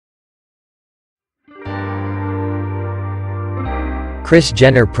Kris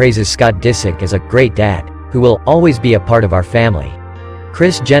Jenner praises Scott Disick as a great dad, who will always be a part of our family.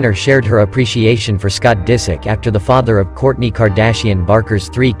 Kris Jenner shared her appreciation for Scott Disick after the father of Kourtney Kardashian Barker's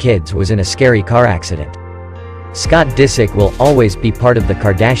 3 kids was in a scary car accident. Scott Disick will always be part of the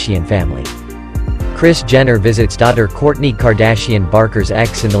Kardashian family. Kris Jenner visits daughter Kourtney Kardashian Barker's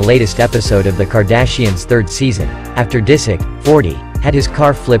ex in the latest episode of the Kardashians' 3rd season, after Disick, 40, had his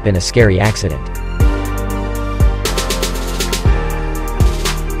car flip in a scary accident.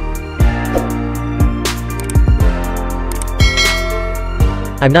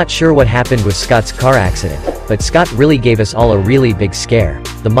 "I'm not sure what happened with Scott's car accident, but Scott really gave us all a really big scare,"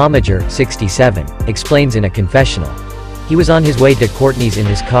 the momager, 67, explains in a confessional. "He was on his way to Kourtney's in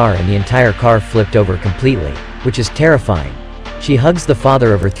his car and the entire car flipped over completely, which is terrifying." She hugs the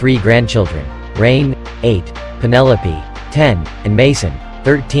father of her 3 grandchildren, Rain, 8, Penelope, 10, and Mason,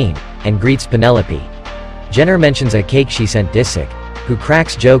 13, and greets Penelope. Jenner mentions a cake she sent Disick, who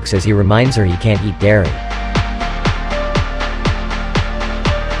cracks jokes as he reminds her he can't eat dairy.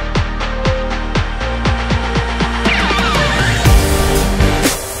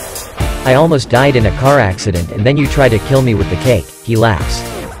 "I almost died in a car accident and then you try to kill me with the cake," he laughs.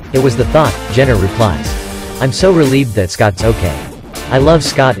 "It was the thought," Jenner replies. "I'm so relieved that Scott's okay. I love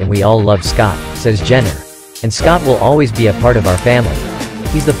Scott and we all love Scott," says Jenner. "And Scott will always be a part of our family.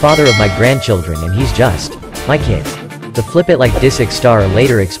 He's the father of my grandchildren and he's just my kid." The Flip It Like Disick star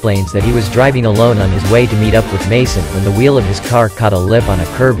later explains that he was driving alone on his way to meet up with Mason when the wheel of his car caught a lip on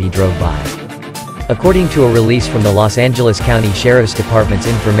a curb he drove by. According to a release from the Los Angeles County Sheriff's Department's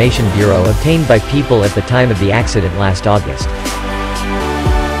Information Bureau obtained by People at the time of the accident last August.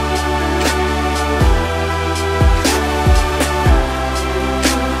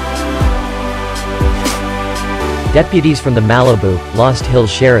 Deputies from the Malibu, Lost Hills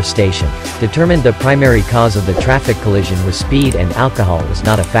Sheriff Station, determined the primary cause of the traffic collision was speed and alcohol was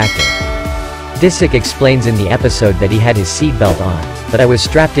not a factor. Disick explains in the episode that he had his seatbelt on, but I was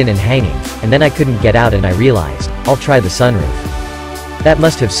strapped in and hanging, and then I couldn't get out and I realized, I'll try the sunroof. That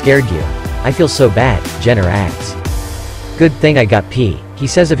must have scared you. I feel so bad, Jenner adds. Good thing I got pee, he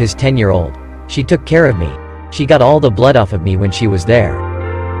says of his 10-year-old. She took care of me. She got all the blood off of me when she was there.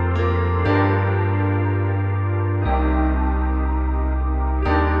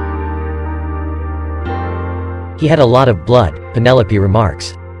 He had a lot of blood, Penelope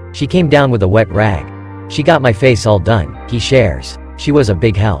remarks. She came down with a wet rag. She got my face all done, he shares. She was a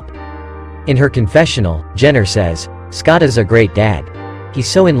big help. In her confessional, Jenner says, "Scott is a great dad. He's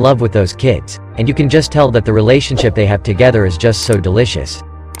so in love with those kids, and you can just tell that the relationship they have together is just so delicious.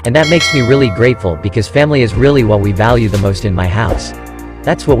 And that makes me really grateful because family is really what we value the most in my house.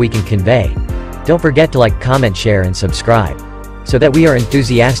 That's what we can convey." Don't forget to like, comment, share and subscribe, so that we are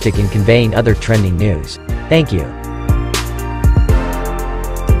enthusiastic in conveying other trending news. Thank you.